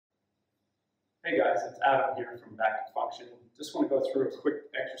Hey guys, it's Adam here from Back to Function. Just want to go through a quick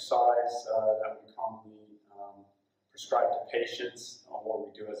exercise that we commonly prescribe to patients or what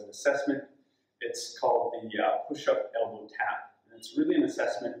we do as an assessment. It's called the push-up elbow tap. And it's really an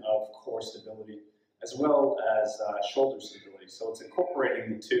assessment of core stability as well as shoulder stability. So it's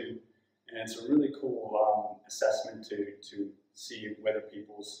incorporating the two, and it's a really cool assessment to see whether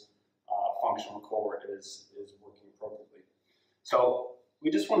people's functional core is working appropriately. So we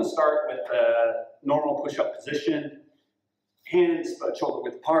just want to start with a normal push-up position, hands about shoulder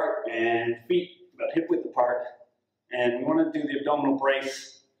width apart and feet about hip width apart. And we want to do the abdominal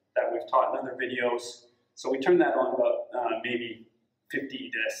brace that we've taught in other videos. So we turn that on about maybe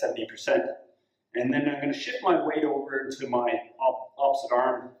 50 to 70%. And then I'm going to shift my weight over into my opposite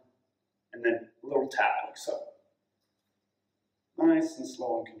arm and then a little tap like so. Nice and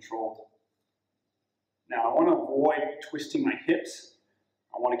slow and controlled. Now I want to avoid twisting my hips.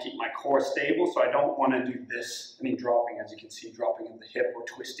 I want to keep my core stable, so I don't want to do this, any dropping, as you can see, dropping of the hip or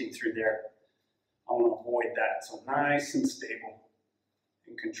twisting through there. I want to avoid that, so nice and stable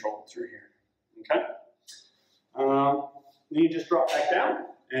and controlled through here, okay? Then you just drop back down,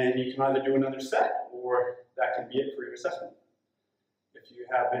 and you can either do another set, or that can be it for your assessment. If you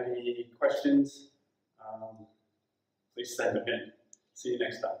have any questions, please send them in. See you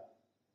next time.